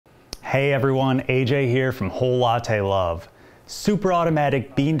Hey everyone, AJ here from Whole Latte Love. Super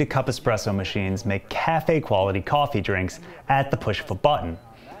automatic bean to cup espresso machines make cafe quality coffee drinks at the push of a button.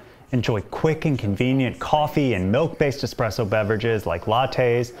 Enjoy quick and convenient coffee and milk-based espresso beverages like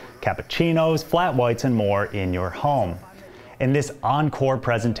lattes, cappuccinos, flat whites, and more in your home. In this encore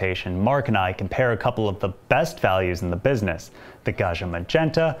presentation, Marc and I compare a couple of the best values in the business, the Gaggia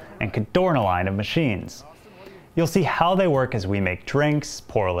Magenta and Cadorna line of machines. You'll see how they work as we make drinks,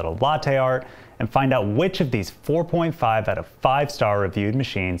 pour a little latte art, and find out which of these 4.5 out of 5-star reviewed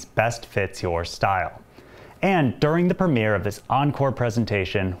machines best fits your style. And during the premiere of this encore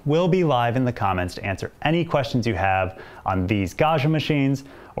presentation, we'll be live in the comments to answer any questions you have on these Gaggia machines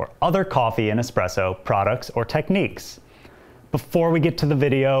or other coffee and espresso products or techniques. Before we get to the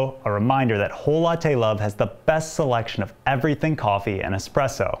video, a reminder that Whole Latte Love has the best selection of everything coffee and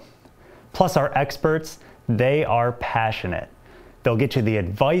espresso. Plus our experts, they are passionate. They'll get you the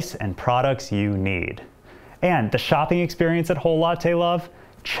advice and products you need. And the shopping experience at Whole Latte Love,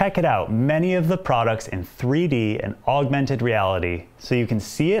 check it out. Many of the products in 3D and augmented reality so you can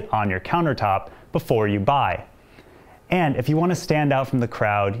see it on your countertop before you buy. And if you want to stand out from the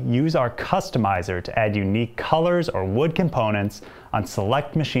crowd, use our customizer to add unique colors or wood components on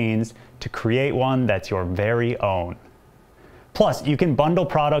select machines to create one that's your very own. Plus, you can bundle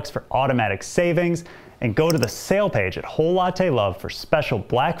products for automatic savings and go to the sale page at Whole Latte Love for special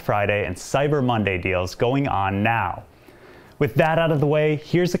Black Friday and Cyber Monday deals going on now. With that out of the way,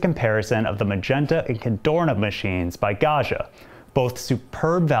 here's a comparison of the Magenta and Cadorna machines by Gaggia, both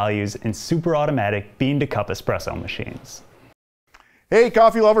superb values in super automatic bean-to-cup espresso machines. Hey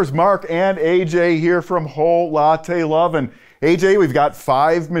coffee lovers, Marc and AJ here from Whole Latte Love. And AJ, we've got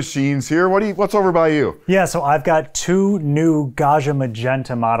 5 machines here. What's over by you? Yeah, so I've got 2 new Gaggia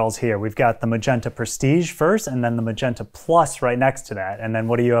Magenta models here. We've got the Magenta Prestige first, and then the Magenta Plus right next to that. And then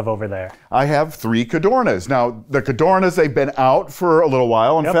what do you have over there? I have 3 Cadornas. Now, the Cadornas, they've been out for a little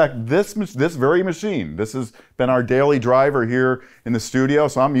while. In fact, this very machine, this has been our daily driver here in the studio.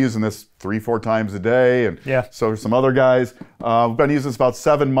 So I'm using this 3-4 times a day. And so some other guys. We've been using this about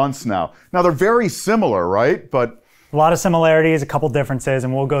 7 months now. Now, they're very similar, right? But a lot of similarities, a couple differences,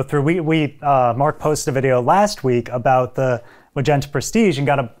 and we'll go through. Marc posted a video last week about the Magenta Prestige and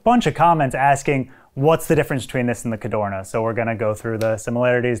got a bunch of comments asking what's the difference between this and the Cadorna. So we're gonna go through the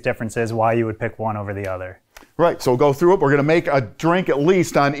similarities, differences, why you would pick one over the other. Right, so we'll go through it. We're gonna make a drink at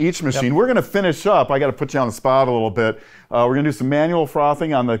least on each machine. We're gonna finish up, I gotta put you on the spot a little bit. We're gonna do some manual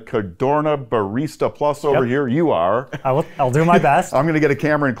frothing on the Cadorna Barista Plus over here. You are. I'll do my best. I'm gonna get a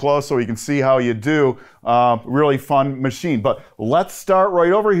camera in close so you can see how you do. Really fun machine. But let's start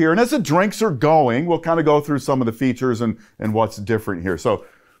right over here. And as the drinks are going, we'll kind of go through some of the features and what's different here. So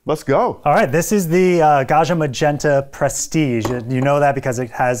let's go. All right, this is the Gaggia Magenta Prestige. You know that because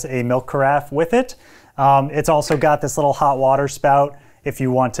it has a milk carafe with it. It's also got this little hot water spout. If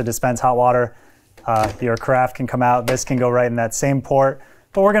you want to dispense hot water, your carafe can come out. This can go right in that same port.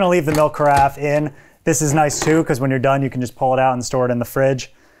 But we're gonna leave the milk carafe in. This is nice too, because when you're done, you can just pull it out and store it in the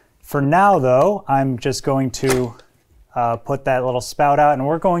fridge. For now though, I'm just going to put that little spout out, and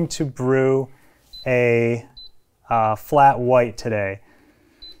we're going to brew a flat white today.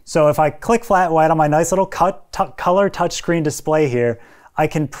 So if I click flat white on my nice little color touchscreen display here, I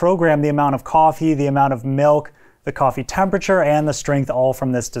can program the amount of coffee, the amount of milk, the coffee temperature, and the strength all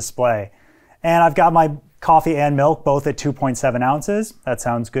from this display. And I've got my coffee and milk both at 2.7 ounces. That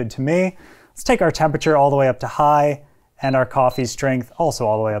sounds good to me. Let's take our temperature all the way up to high, and our coffee strength also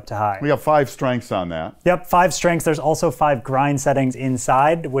all the way up to high. We have 5 strengths on that. Yep, 5 strengths. There's also 5 grind settings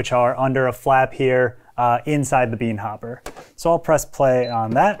inside, which are under a flap here inside the bean hopper. So I'll press play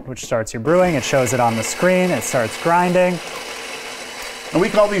on that, which starts your brewing. It shows it on the screen. It starts grinding. And we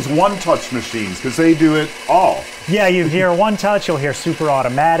call these one-touch machines because they do it all. Yeah, you hear one touch, you'll hear super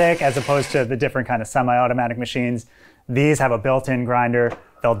automatic as opposed to the different kind of semi-automatic machines. These have a built-in grinder.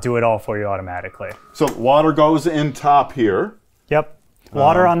 They'll do it all for you automatically. So water goes in top here. Yep.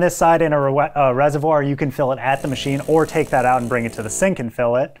 Water on this side in a reservoir. You can fill it at the machine or take that out and bring it to the sink and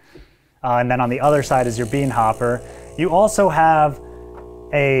fill it. And then on the other side is your bean hopper. You also have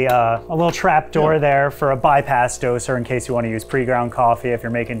a little trap door there for a bypass doser in case you want to use pre-ground coffee if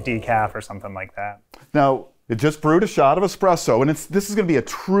you're making decaf or something like that. Now, it just brewed a shot of espresso, and this is going to be a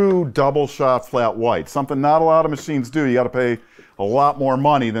true double shot flat white, something not a lot of machines do. You got to pay a lot more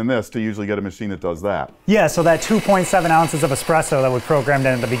money than this to usually get a machine that does that. Yeah, so that 2.7 ounces of espresso that we programmed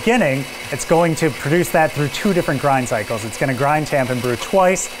in at the beginning, it's going to produce that through 2 different grind cycles. It's going to grind, tamp, and brew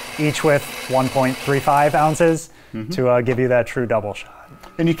twice, each with 1.35 ounces to give you that true double shot.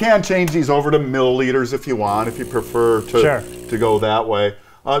 And you can change these over to milliliters if you want, if you prefer to go that way.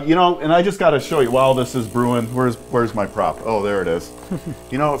 You know, and I just got to show you while this is brewing. Where's my prop? Oh, there it is.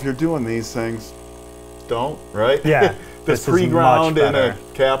 You know, if you're doing these things, don't, right? Yeah. This pre-ground in a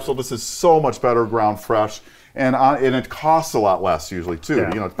capsule. This is so much better ground fresh. And it costs a lot less usually too.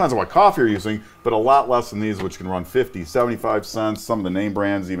 Yeah. You know, it depends on what coffee you're using, but a lot less than these, which can run 50, 75 cents. Some of the name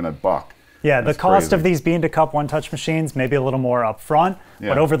brands even $1. Yeah, That's the cost crazy. of these bean-to-cup one-touch machines maybe a little more upfront,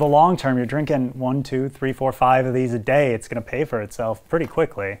 but over the long term, you're drinking 1, 2, 3, 4, 5 of these a day. It's going to pay for itself pretty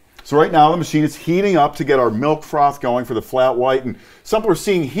quickly. So right now the machine is heating up to get our milk froth going for the flat white, and something we're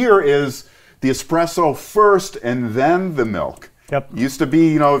seeing here is the espresso first and then the milk. Yep. Used to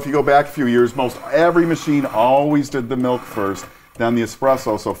be, you know, if you go back a few years, most every machine always did the milk first, then the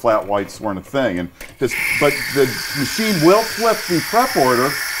espresso, so flat whites weren't a thing. But the machine will flip the prep order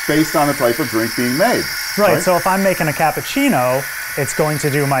based on the type of drink being made. Right, so if I'm making a cappuccino, it's going to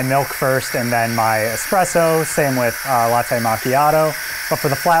do my milk first and then my espresso, same with latte macchiato. But for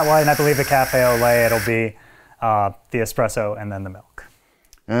the flat white, and I believe the cafe au lait, it'll be the espresso and then the milk.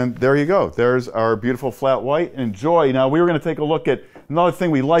 And there you go. There's our beautiful flat white. Enjoy. Now, we were going to take a look at another thing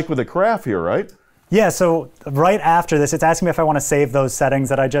we like with the carafe here, right? Yeah, so right after this, it's asking me if I want to save those settings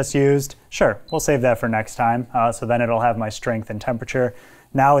that I just used. Sure, we'll save that for next time. So then it'll have my strength and temperature.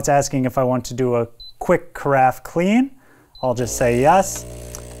 Now it's asking if I want to do a quick carafe clean. I'll just say yes.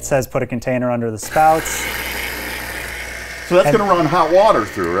 It says put a container under the spouts. So that's going to run hot water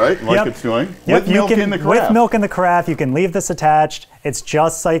through, right? Like it's doing. Yep, With milk in the carafe. With milk in the carafe, you can leave this attached. It's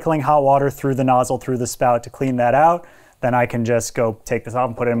just cycling hot water through the nozzle, through the spout to clean that out. Then I can just go take this off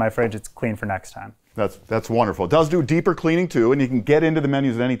and put it in my fridge. It's clean for next time. That's wonderful. It does do deeper cleaning too, and you can get into the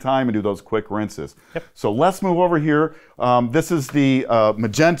menus at any time and do those quick rinses. Yep. So let's move over here. This is the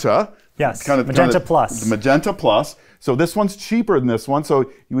Magenta. Yes, Magenta Plus. The Magenta Plus. So this one's cheaper than this one.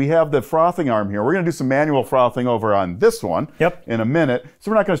 So we have the frothing arm here. We're going to do some manual frothing over on this one in a minute.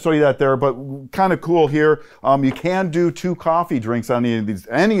 So we're not going to show you that there, but kind of cool here. You can do 2 coffee drinks on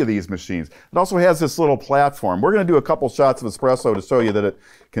any of these machines. It also has this little platform. We're going to do a couple shots of espresso to show you that it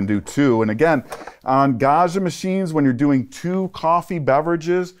can do 2. And again, on Gaggia machines, when you're doing 2 coffee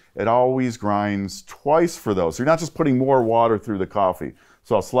beverages, it always grinds twice for those. So you're not just putting more water through the coffee.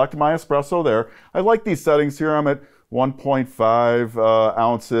 So I'll select my espresso there. I like these settings here. I'm at 1.5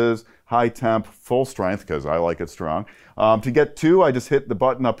 ounces, high temp, full strength, because I like it strong. To get 2, I just hit the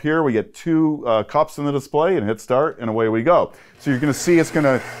button up here. We get 2 cups in the display and hit start, and away we go. So you're going to see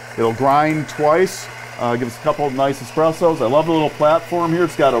it'll grind twice, give us a couple of nice espressos. I love the little platform here.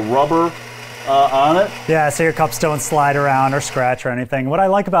 It's got a rubber on it. Yeah, so your cups don't slide around or scratch or anything. What I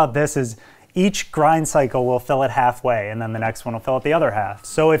like about this is each grind cycle will fill it halfway, and then the next one will fill it the other half.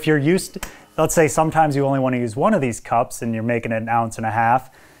 So if you're used to, let's say sometimes you only want to use one of these cups and you're making it 1.5 ounces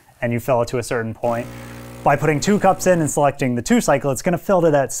and you fill it to a certain point. By putting 2 cups in and selecting the 2 cycle, it's going to fill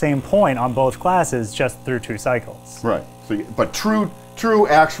to that same point on both glasses just through 2 cycles. Right, but true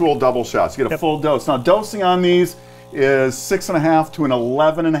actual double shots. You get a full dose. Now dosing on these is 6.5 to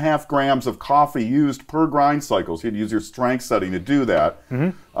 11.5 grams of coffee used per grind cycle. So you'd use your strength setting to do that.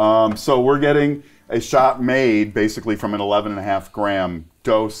 So we're getting a shot made basically from an 11.5 gram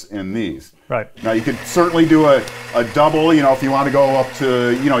dose in these. Right. Now you could certainly do a double, you know, if you want to go up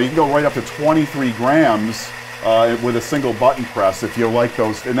to, you know, you can go right up to 23 grams with a single button press if you like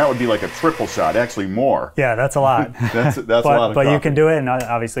those, and that would be like a triple shot, actually more. Yeah, that's a lot. that's a lot of coffee. But you can do it, and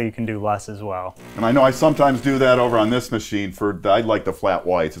obviously you can do less as well. And I know I sometimes do that over on this machine I like the flat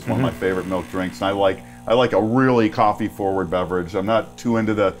whites. It's one of my favorite milk drinks, and I like a really coffee-forward beverage. I'm not too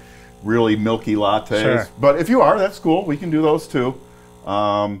into the really milky lattes. Sure. But if you are, that's cool. We can do those too.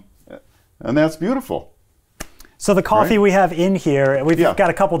 And that's beautiful. So the coffee we have in here, we've got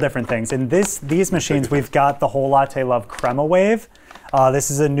a couple different things. In these machines, we've got the Whole Latte Love Crema Wave.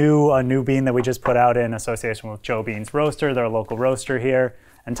 This is a new bean that we just put out in association with Joe Bean's Roaster. They're a local roaster here.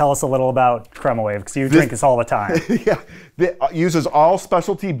 And tell us a little about Crema Wave, because you drink this all the time. It uses all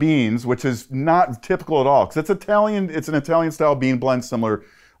specialty beans, which is not typical at all, because it's an Italian-style bean blend similar,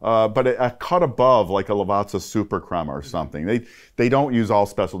 but a cut above, like a Lavazza Super Crema or something. They don't use all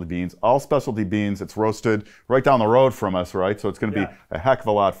specialty beans. All specialty beans, it's roasted right down the road from us, right? So it's going to be a heck of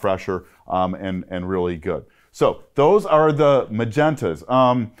a lot fresher and really good. So those are the Magentas.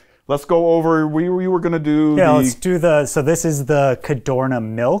 Let's go over, we were going to do let's do so this is the Cadorna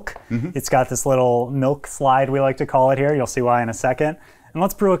Milk. It's got this little milk slide, we like to call it here. You'll see why in a second. And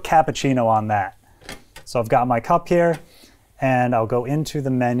let's brew a cappuccino on that. So I've got my cup here, and I'll go into the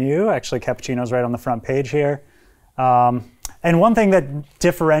menu. Actually, cappuccino's right on the front page here. And one thing that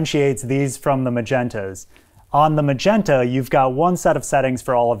differentiates these from the Magentas, on the Magenta, you've got one set of settings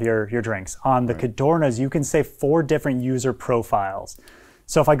for all of your drinks. On the Cadornas, you can save 4 different user profiles.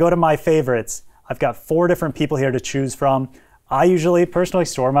 So if I go to my favorites, I've got 4 different people here to choose from. I usually personally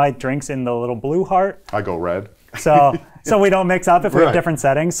store my drinks in the little blue heart. I go red. So we don't mix up if we have different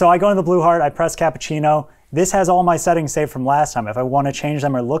settings. So I go in the blue heart, I press cappuccino. This has all my settings saved from last time. If I want to change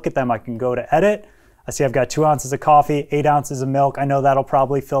them or look at them, I can go to edit. I see I've got 2 ounces of coffee, 8 ounces of milk. I know that'll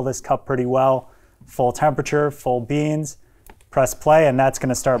probably fill this cup pretty well. Full temperature, full beans. Press play, and that's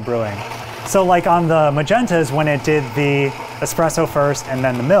gonna start brewing. So like on the Magentas, when it did the espresso first and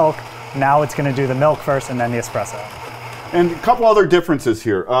then the milk, now it's gonna do the milk first and then the espresso. And a couple other differences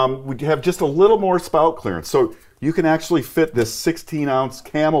here. We have just a little more spout clearance. So you can actually fit this 16-ounce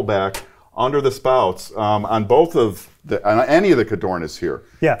Camelback under the spouts on both of on any of the Cadornas here.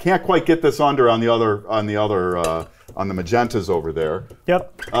 Yeah. Can't quite get this under on the Magentas over there.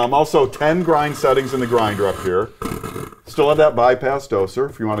 Yep. Also 10 grind settings in the grinder up here. Still have that bypass doser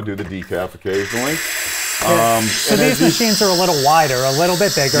if you want to do the decaf occasionally. So these machines are a little wider, a little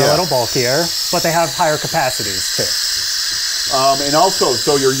bit bigger, a little bulkier, but they have higher capacities too. And also,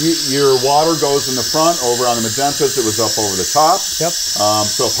 so your water goes in the front. Over on the Magentas, it was up over the top. Yep.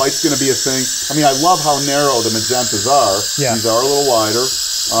 So height's going to be a thing. I mean, I love how narrow the Magentas are. Yeah. These are a little wider.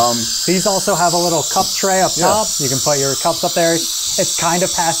 These also have a little cup tray up top. You can put your cups up there. It's kind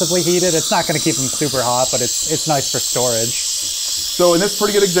of passively heated. It's not going to keep them super hot, but it's nice for storage. So in this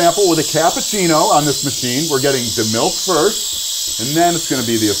pretty good example with a cappuccino on this machine, we're getting the milk first, and then it's going to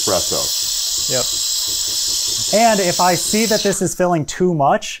be the espresso. Yep. And if I see that this is filling too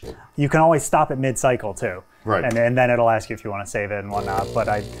much, you can always stop at mid-cycle too. Right. And then it'll ask you if you want to save it and whatnot. But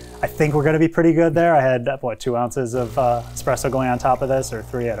I think we're going to be pretty good there. I had, what, 2 ounces of espresso going on top of this, or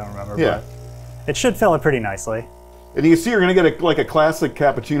 3, I don't remember. Yeah. But it should fill it pretty nicely. And you can see you're going to get like a classic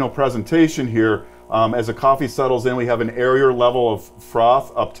cappuccino presentation here. As the coffee settles in, we have an airier level of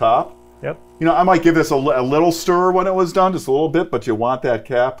froth up top. Yep. You know, I might give this a little stir when it was done, just a little bit, but you want that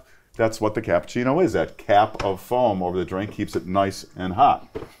cap. That's what the cappuccino is. That cap of foam over the drink keeps it nice and hot.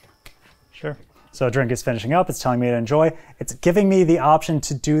 Sure. So a drink is finishing up. It's telling me to enjoy. It's giving me the option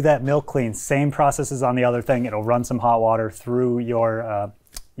to do that milk clean. Same process as on the other thing. It'll run some hot water through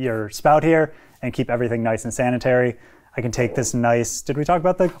your spout here and keep everything nice and sanitary. I can take this nice, did we talk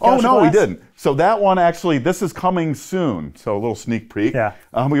about the Gaggia Oh, no, glass? we didn't. So that one actually, this is coming soon. So a little sneak peek. Yeah.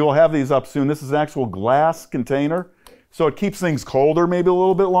 We will have these up soon. This is an actual glass container. So it keeps things colder maybe a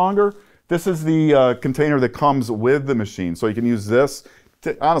little bit longer. This is the container that comes with the machine. So you can use this.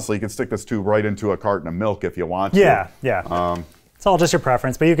 Honestly, you can stick this right into a carton of milk if you want to. Yeah, yeah. It's all just your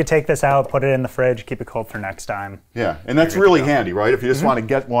preference, but you could take this out, put it in the fridge, keep it cold for next time. Yeah, and that's really handy, right? If you just want to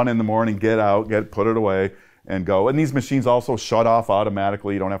get one in the morning, get out, put it away, and go. And these machines also shut off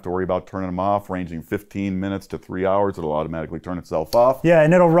automatically. You don't have to worry about turning them off, ranging 15 minutes to 3 hours. It'll automatically turn itself off. Yeah,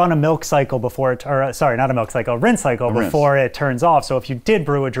 and it'll run a milk cycle before it, or sorry, not a milk cycle, a rinse cycle before it turns off. So if you did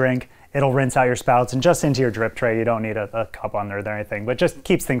brew a drink, it'll rinse out your spouts and just into your drip tray. You don't need a cup under there or anything, but just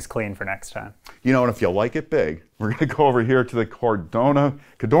keeps things clean for next time. You know, and if you like it big, we're going to go over here to the Cadorna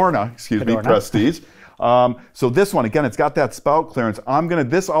Prestige. So this one, again, it's got that spout clearance.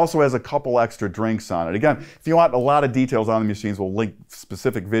 This also has a couple extra drinks on it. Again, if you want a lot of details on the machines, we'll link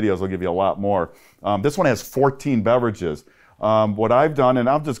specific videos. We'll give you a lot more. This one has 14 beverages. What I've done, and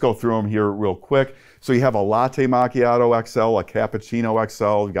I'll just go through them here real quick. So you have a Latte Macchiato XL, a Cappuccino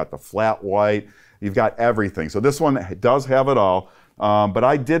XL, you've got the flat white, you've got everything. So this one does have it all. But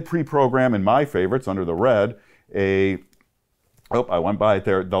I did pre-program in my favorites under the red oh, I went by it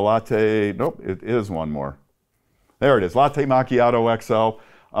there. The Latte, nope, it is one more. There it is, Latte Macchiato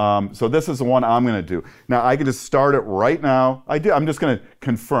XL. So this is the one I'm gonna do. Now I can just start it right now. I'm just gonna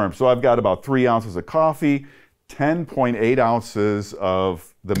confirm. So I've got about 3 ounces of coffee, 10.8 ounces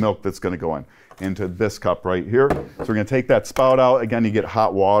of the milk that's gonna go into this cup right here. So we're gonna take that spout out. Again, you get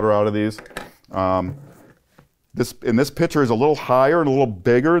hot water out of these. This pitcher is a little higher and a little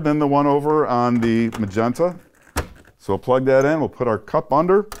bigger than the one over on the Magenta. So we'll plug that in, we'll put our cup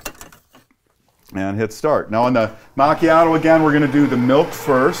under and hit start. Now on the Macchiato, again, we're gonna do the milk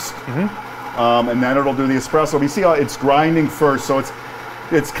first, and then it'll do the espresso. You see how it's grinding first, so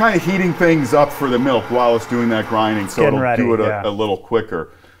it's kind of heating things up for the milk while it's doing that grinding, so it'll do it a little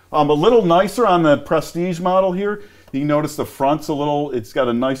quicker. A little nicer on the Prestige model here. You can notice the front's it's got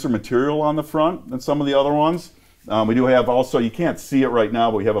a nicer material on the front than some of the other ones. We do have also, you can't see it right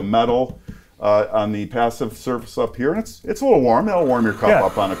now, but we have a metal on the passive surface up here. And it's a little warm. That'll warm your cup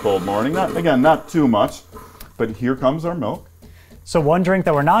up on a cold morning. Not too much, but here comes our milk. So one drink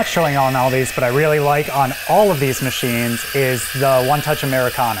that we're not showing on all these, but I really like on all of these machines, is the One Touch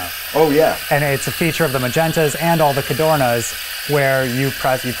Americano. Oh yeah. And it's a feature of the Magentas and all the Cadornas. where you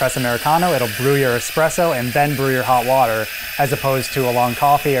press Americano, it'll brew your espresso and then brew your hot water, as opposed to a long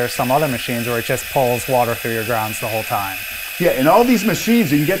coffee or some other machines where it just pulls water through your grounds the whole time. Yeah, in all these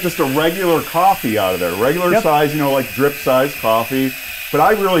machines, you can get just a regular coffee out of there. Regular size, like drip size coffee. But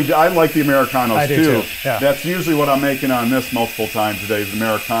I like the Americanos too. Yeah. That's usually what I'm making on this multiple times a day is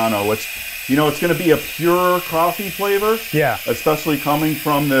Americano, which, it's going to be a pure coffee flavor. Yeah. Especially coming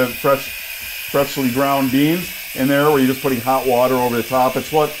from the freshly ground beans in there, where you're just putting hot water over the top.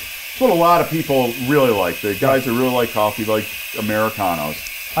 It's what a lot of people really like. The guys who really like coffee like Americanos.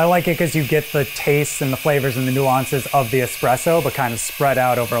 I like it because you get the tastes and the flavors and the nuances of the espresso, but kind of spread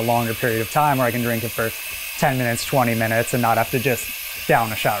out over a longer period of time, where I can drink it for 10 minutes, 20 minutes, and not have to just down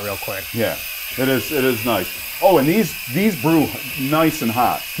a shot real quick. Yeah, it is nice. Oh, and these brew nice and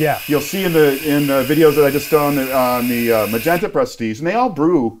hot. Yeah. You'll see in the videos that I just done on the Magenta Prestige, and they all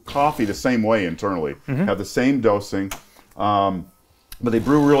brew coffee the same way internally. Have the same dosing, but they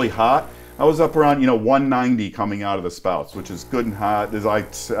brew really hot. I was up around 190 coming out of the spouts, which is good and hot. As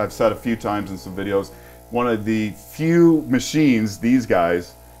I've said a few times in some videos, one of the few machines, these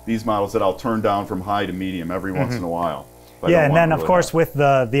models, that I'll turn down from high to medium every once in a while. Yeah, and then of course with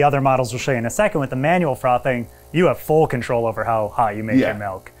the other models we'll show you in a second, with the manual frothing, you have full control over how hot you make your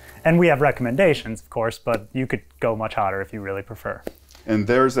milk. And we have recommendations, of course, but you could go much hotter if you really prefer. And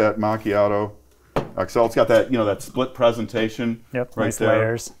there's that macchiato XL. It's got that that split presentation. Yep, right nice there.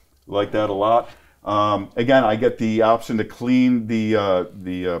 layers. Like that a lot. Again, I get the option to clean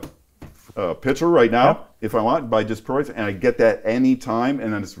the pitcher right now if I want by just pouring, and I get that anytime,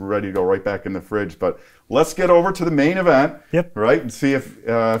 and then it's ready to go right back in the fridge. But let's get over to the main event, right, and see if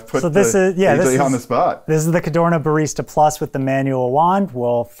put AJ on the spot. This is the Cadorna Barista Plus with the manual wand.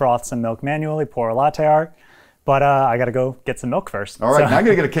 We'll froth some milk manually, pour a latte art, but I got to go get some milk first. All right, now I'm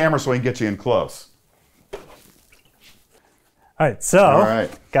going to get a camera so I can get you in close. All right, so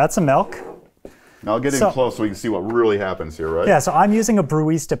got some milk. Now I'll get in close so we can see what really happens here, right? Yeah, so I'm using a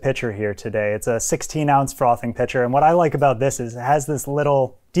Brewista pitcher here today. It's a 16-ounce frothing pitcher, and what I like about this is it has this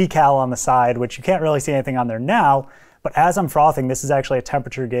little decal on the side, which you can't really see anything on there now, but as I'm frothing, this is actually a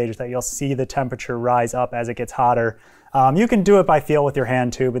temperature gauge that you'll see the temperature rise up as it gets hotter. You can do it by feel with your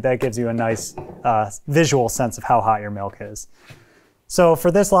hand too, but that gives you a nice visual sense of how hot your milk is. So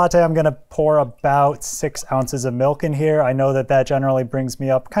for this latte, I'm gonna pour about 6 ounces of milk in here. I know that generally brings me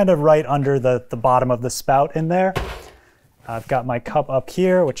up kind of right under the bottom of the spout in there. I've got my cup up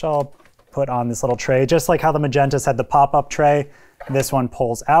here, which I'll put on this little tray. Just like how the Magentas had the pop-up tray, this one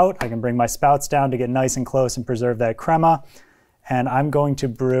pulls out. I can bring my spouts down to get nice and close and preserve that crema. And I'm going to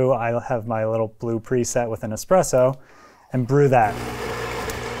brew, I have my little blue preset with an espresso, and brew that.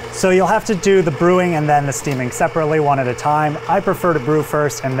 So you'll have to do the brewing and then the steaming separately, one at a time. I prefer to brew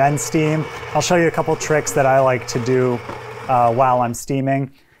first and then steam. I'll show you a couple tricks that I like to do while I'm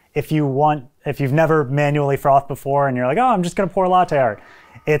steaming. If you've never manually frothed before and you're like, oh, I'm just gonna pour latte art,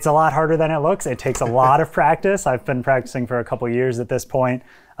 it's a lot harder than it looks. It takes a lot of practice. I've been practicing for a couple years at this point,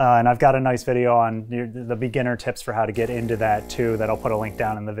 and I've got a nice video on the beginner tips for how to get into that too, that I'll put a link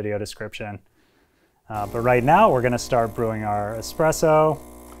down in the video description. But right now, we're gonna start brewing our espresso.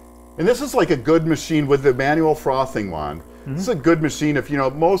 And this is like a good machine with the manual frothing wand. This is a good machine if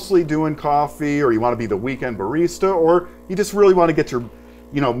mostly doing coffee, or you want to be the weekend barista, or you just really want to get your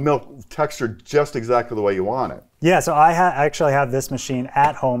milk texture just exactly the way you want it. Yeah, so I actually have this machine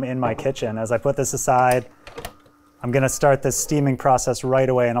at home in my kitchen. As I put this aside, I'm gonna start this steaming process right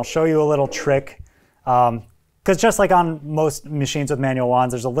away, and I'll show you a little trick. Because just like on most machines with manual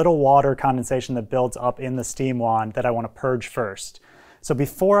wands, there's a little water condensation that builds up in the steam wand that I want to purge first. So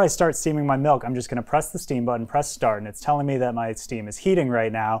before I start steaming my milk, I'm just gonna press the steam button, press start, and it's telling me that my steam is heating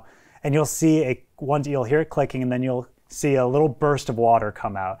right now. And you'll see you'll hear it clicking, and then you'll see a little burst of water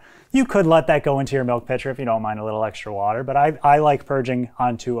come out. You could let that go into your milk pitcher if you don't mind a little extra water, but I like purging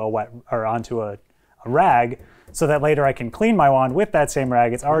onto a rag so that later I can clean my wand with that same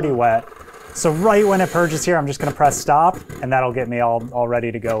rag. It's already wet. So right when it purges here, I'm just gonna press stop, and that'll get me all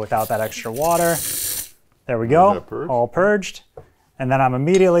ready to go without that extra water. There we go, all purged. And then I'm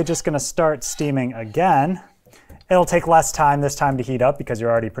immediately just gonna start steaming again. It'll take less time this time to heat up because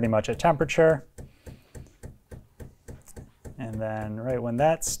you're already pretty much at temperature. And then right when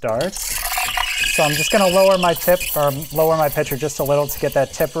that starts, so I'm just gonna lower my pitcher just a little to get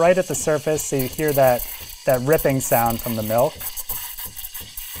that tip right at the surface so you hear that ripping sound from the milk.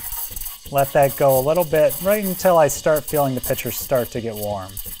 Let that go a little bit right until I start feeling the pitcher start to get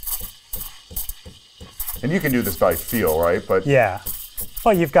warm. And you can do this by feel, right? But yeah.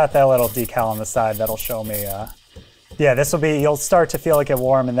 Well, you've got that little decal on the side that'll show me. Yeah, this will be, you'll start to feel it get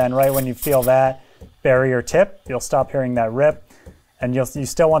warm, and then right when you feel that, bury your tip. You'll stop hearing that rip. And you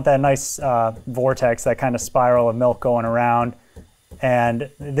still want that nice vortex, that kind of spiral of milk going around. And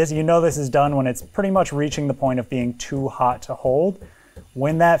this, this is done when it's pretty much reaching the point of being too hot to hold.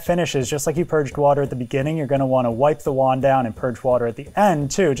 When that finishes, just like you purged water at the beginning, you're going to want to wipe the wand down and purge water at the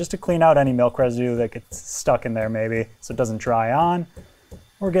end too, just to clean out any milk residue that gets stuck in there maybe, so it doesn't dry on.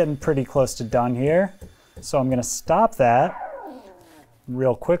 We're getting pretty close to done here. So I'm going to stop that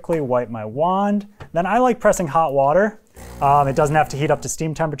real quickly, wipe my wand. Then I like pressing hot water. It doesn't have to heat up to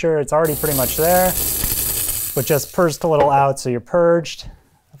steam temperature. It's already pretty much there. But just purged a little out, so you're purged.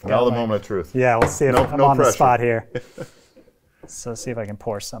 Now the moment of truth. Yeah, let's see if I'm on pressure. the spot here. So see if I can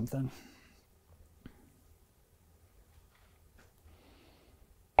pour something.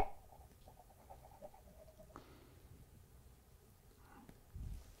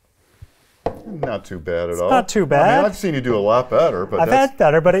 Not too bad at all. Not too bad. I mean, I've seen you do a lot better, but I've had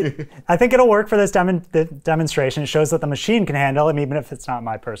better, but I think it'll work for this demonstration. It shows that the machine can handle it, even if it's not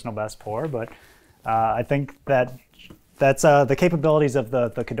my personal best pour. But I think that's the capabilities of the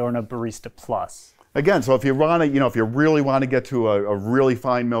Cadorna Barista Plus. Again, so if you want to, if you really want to get to a really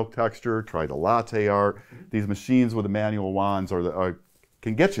fine milk texture, try the latte art. These machines with the manual wands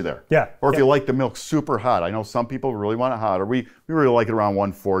can get you there. Yeah. Or if you like the milk super hot. I know some people really want it hotter. We really like it around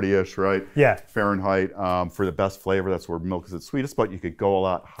 140-ish, right? Yeah. Fahrenheit for the best flavor. That's where milk is its sweetest, but you could go a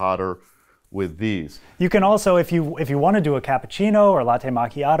lot hotter with these. You can also, if you want to do a cappuccino or latte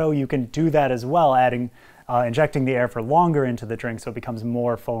macchiato, you can do that as well, injecting the air for longer into the drink so it becomes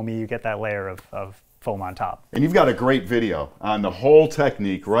more foamy. You get that layer of foam on top. And you've got a great video on the whole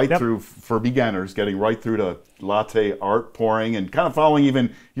technique through for beginners, getting right through to latte art pouring and kind of following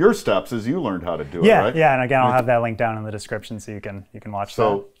even your steps as you learned how to do it, right? Yeah, and again, I'll have that link down in the description so you can watch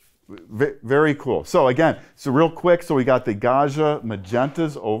that. Very cool. So again, real quick, so we got the Gaggia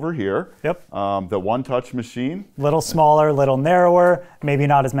Magentas over here. Yep. The one-touch machine. Little smaller, little narrower, maybe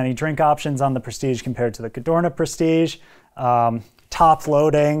not as many drink options on the Prestige compared to the Cadorna Prestige. Top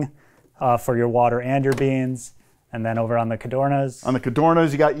loading for your water and your beans. And then over on the Cadornas. On the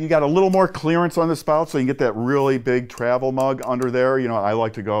Cadornas, you got a little more clearance on the spout, so you can get that really big travel mug under there. I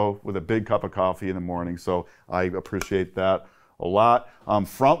like to go with a big cup of coffee in the morning, so I appreciate that a lot.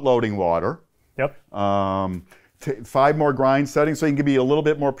 Front-loading water. Yep. 5 more grind settings, so you can be a little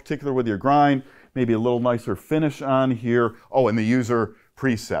bit more particular with your grind, maybe a little nicer finish on here. Oh, and the user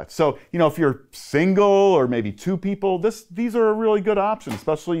preset. So, if you're single or maybe 2 people, these are a really good option,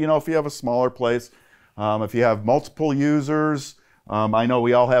 especially, if you have a smaller place. If you have multiple users, I know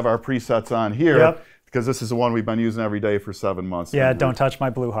we all have our presets on here. Yep. Because this is the one we've been using every day for 7 months. Yeah, don't touch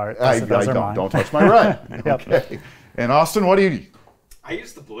my blue heart. Don't touch my red. Yep. Okay. And Austin, what do you? I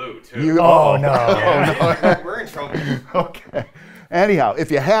use the blue too. Oh no! Yeah, we're in trouble. Okay. Anyhow,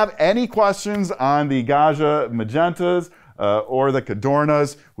 if you have any questions on the Gaggia Magentas or the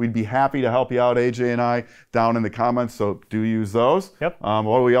Cadornas, we'd be happy to help you out, AJ and I, down in the comments. So do use those. Yep.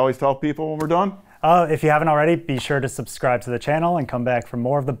 What do we always tell people when we're done? If you haven't already, be sure to subscribe to the channel and come back for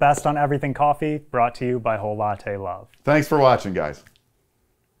more of the best on everything coffee, brought to you by Whole Latte Love. Thanks for watching, guys.